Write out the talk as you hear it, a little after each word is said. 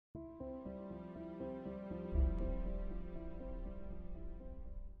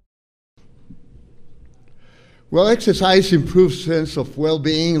Well, exercise improves sense of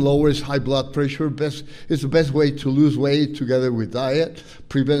well-being, lowers high blood pressure. It's the best way to lose weight together with diet.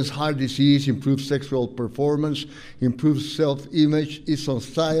 Prevents heart disease, improves sexual performance, improves self-image, is on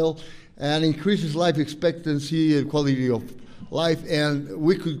style, and increases life expectancy and quality of life. And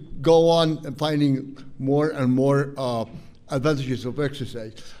we could go on finding more and more advantages of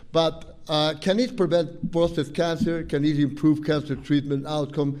exercise. But can it prevent prostate cancer? Can it improve cancer treatment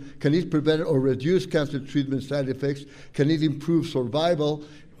outcome? Can it prevent or reduce cancer treatment side effects? Can it improve survival?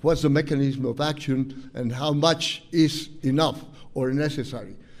 What's the mechanism of action, and how much is enough or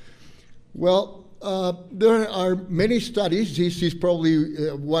necessary? Well, there are many studies. This is probably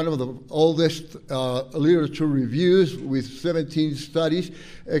one of the oldest literature reviews with 17 studies,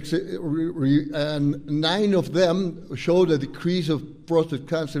 and 9 of them showed a decrease of prostate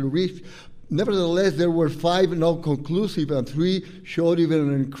cancer risk. Nevertheless, there were 5 non-conclusive, and 3 showed even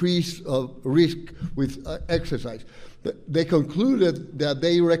an increase of risk with exercise. They concluded that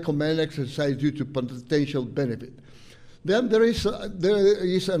they recommend exercise due to potential benefit. Then there is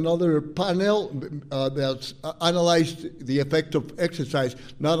another panel that analyzed the effect of exercise,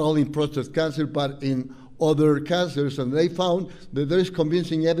 not only in prostate cancer, but in other cancers, and they found that there is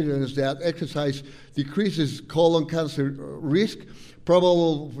convincing evidence that exercise decreases colon cancer risk,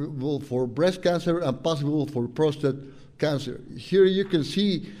 probable for breast cancer, and possible for prostate cancer. Here you can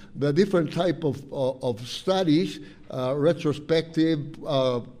see the different type of studies, retrospective,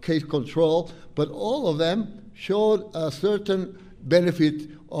 case control, but all of them showed a certain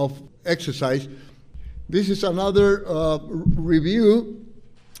benefit of exercise. This is another review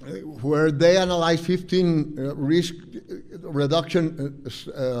where they analyzed 15 risk reduction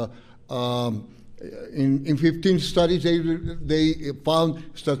in 15 studies. They found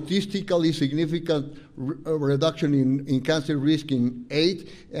statistically significant reduction in cancer risk in 8,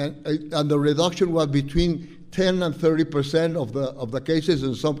 and the reduction was between 10 and 30% of the cases,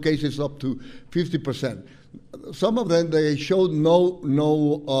 in some cases up to 50%. Some of them, they showed no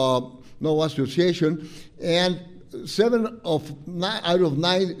association, and 7 out of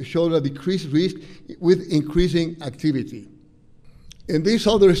 9 showed a decreased risk with increasing activity. In this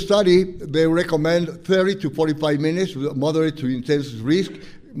other study, they recommend 30 to 45 minutes with moderate to intense risk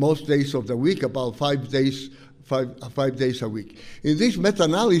most days of the week, about 5 days a week. In this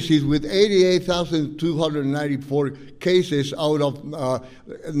meta-analysis, with 88,294 cases out of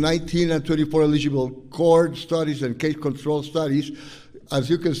 19 and 24 eligible cohort studies and case control studies, as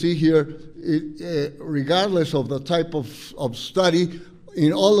you can see here, regardless of the type of study,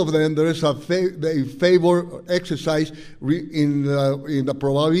 in all of them there is they favor exercise in the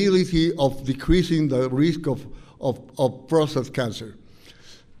probability of decreasing the risk of prostate cancer.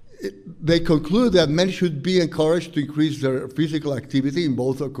 They conclude that men should be encouraged to increase their physical activity in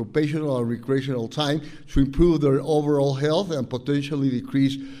both occupational and recreational time to improve their overall health and potentially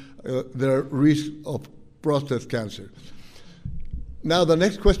decrease their risk of prostate cancer. Now, the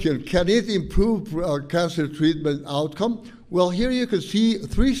next question, can it improve cancer treatment outcome? Well, here you can see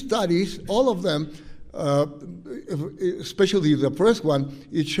 3 studies, all of them, especially the first one,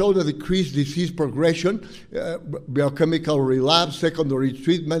 it showed a decreased disease progression, biochemical relapse, secondary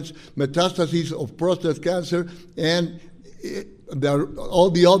treatments, metastases of prostate cancer, and all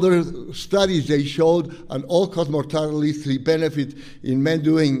the other studies, they showed an all-cause mortality benefit in men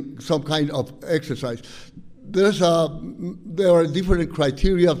doing some kind of exercise. There are different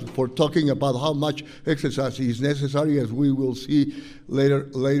criteria for talking about how much exercise is necessary, as we will see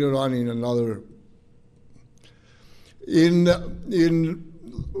later on in another. In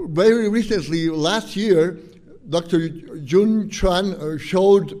very recently, last year, Dr. Jun Chuan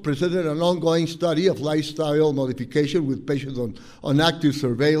presented an ongoing study of lifestyle modification with patients on active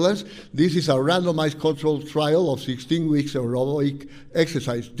surveillance. This is a randomized controlled trial of 16 weeks of aerobic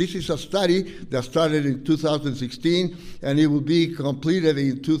exercise. This is a study that started in 2016, and it will be completed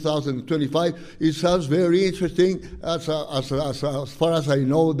in 2025. It sounds very interesting. As far as I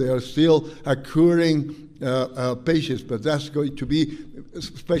know, they are still accruing patients, but that's going to be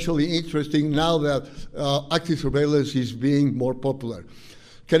especially interesting now that active surveillance is being more popular.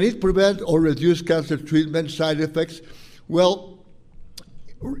 Can it prevent or reduce cancer treatment side effects? Well,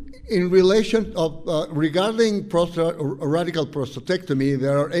 in relation of regarding radical prostatectomy,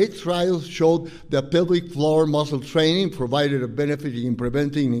 there are 8 trials showed that pelvic floor muscle training provided a benefit in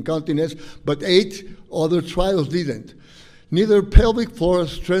preventing incontinence, but 8 other trials didn't. Neither pelvic floor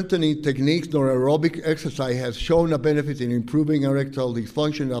strengthening techniques nor aerobic exercise has shown a benefit in improving erectile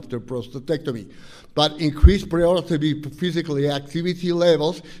dysfunction after prostatectomy, but increased preoperative physical activity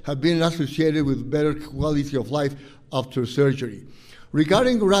levels have been associated with better quality of life after surgery.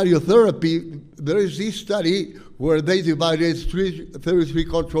 Regarding radiotherapy, there is this study where they divided 33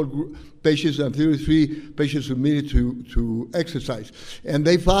 control patients and 33 patients submitted to exercise. And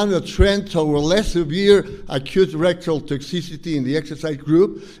they found a trend toward less severe acute rectal toxicity in the exercise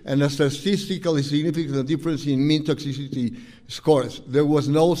group and a statistically significant difference in mean toxicity scores. There was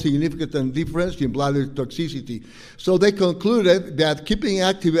no significant difference in bladder toxicity. So they concluded that keeping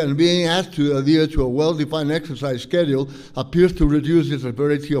active and being asked to adhere to a well-defined exercise schedule appears to reduce the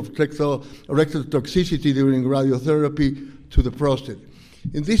severity of rectal toxicity during radiotherapy to the prostate.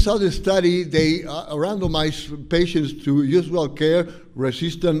 In this other study, they randomized patients to usual care,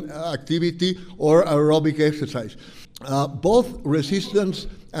 resistant activity, or aerobic exercise. Both resistance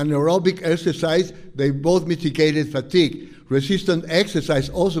and aerobic exercise, they both mitigated fatigue. Resistant exercise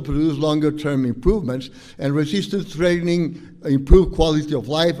also produced longer-term improvements, and resistance training improved quality of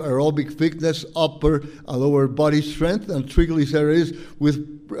life, aerobic fitness, upper and lower body strength, and triglycerides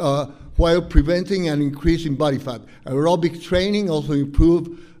while preventing and increasing body fat. Aerobic training also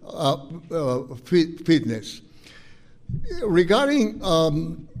improved fitness. Regarding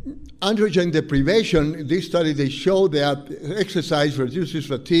androgen deprivation, in this study they showed that exercise reduces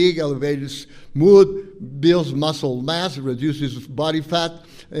fatigue, elevates mood, builds muscle mass, reduces body fat,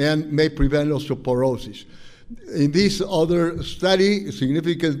 and may prevent osteoporosis. In this other study,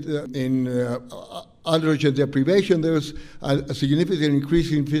 significant in androgen deprivation, there's a significant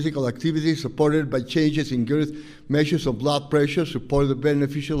increase in physical activity supported by changes in girth, measures of blood pressure, support the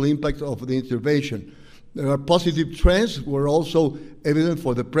beneficial impact of the intervention. There are positive trends were also evident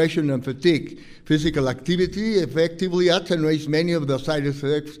for depression and fatigue. Physical activity effectively attenuates many of the side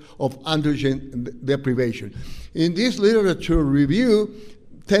effects of androgen deprivation. In this literature review,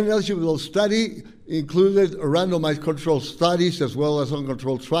 10 eligible studies included randomized controlled studies as well as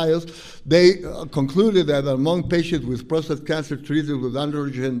uncontrolled trials. They concluded that among patients with prostate cancer treated with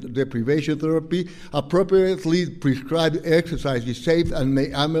androgen deprivation therapy, appropriately prescribed exercise is safe and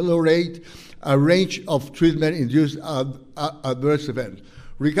may ameliorate a range of treatment-induced adverse events.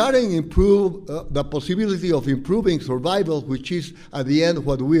 Regarding the possibility of improving survival, which is at the end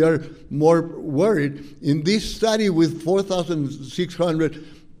what we are more worried, in this study with 4,600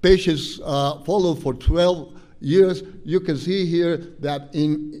 patients followed for 12 years, you can see here that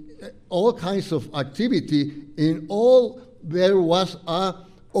in all kinds of activity, in all there was a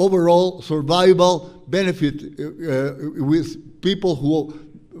overall survival benefit with people who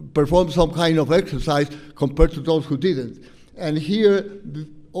performed some kind of exercise compared to those who didn't. And here,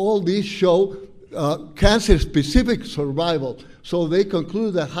 all these show cancer-specific survival. So they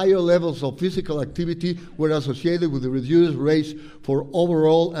conclude that higher levels of physical activity were associated with the reduced rates for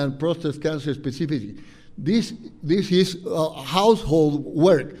overall and prostate cancer specificity. This is household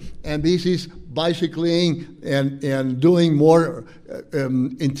work, and this is bicycling and doing more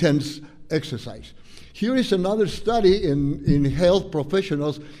intense exercise. Here is another study in health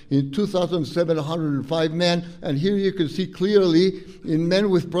professionals in 2,705 men, and here you can see clearly in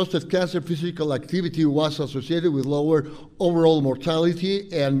men with prostate cancer, physical activity was associated with lower overall mortality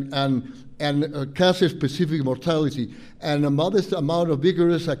and cancer-specific mortality, and a modest amount of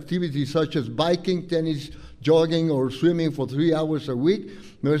vigorous activity such as biking, tennis, jogging, or swimming for 3 hours a week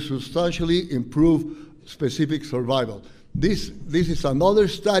may substantially improve specific survival. This is another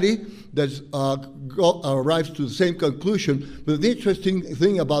study that arrives to the same conclusion, but the interesting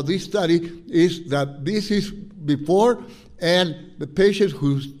thing about this study is that this is before, and the patients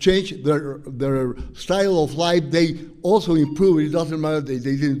who change their style of life, they also improve. It doesn't matter that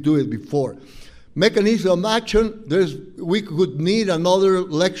they didn't do it before. Mechanism of action, we could need another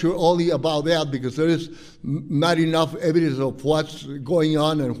lecture only about that because there is not enough evidence of what's going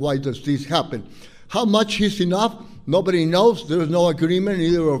on and why does this happen. How much is enough? Nobody knows. There is no agreement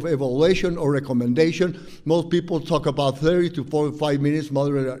either of evaluation or recommendation. Most people talk about 30 to 45 minutes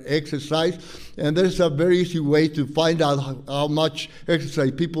moderate exercise, and there's a very easy way to find out how much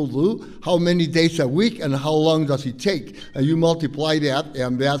exercise people do, how many days a week, and how long does it take. And you multiply that,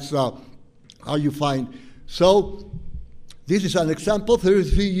 and that's how you find. So this is an example,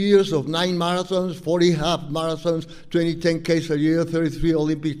 33 years of 9 marathons, 40 half marathons, 20 10Ks a year, 33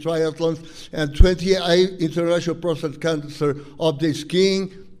 Olympic triathlons, and 28 international prostate cancer update skiing,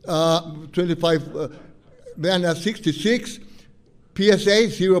 25, then at 66, PSA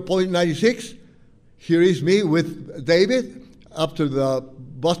 0.96. Here is me with David after the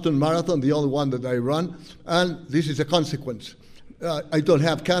Boston Marathon, the only one that I run, and this is a consequence. I don't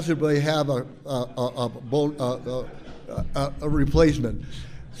have cancer, but I have a replacement.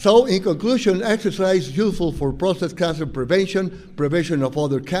 So, in conclusion, exercise is useful for prostate cancer prevention, prevention of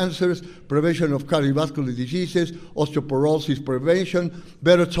other cancers, prevention of cardiovascular diseases, osteoporosis prevention,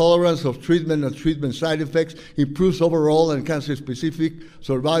 better tolerance of treatment and treatment side effects, improves overall and cancer-specific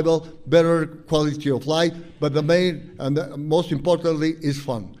survival, better quality of life, but the main and the most importantly is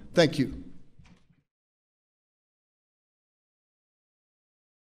fun. Thank you.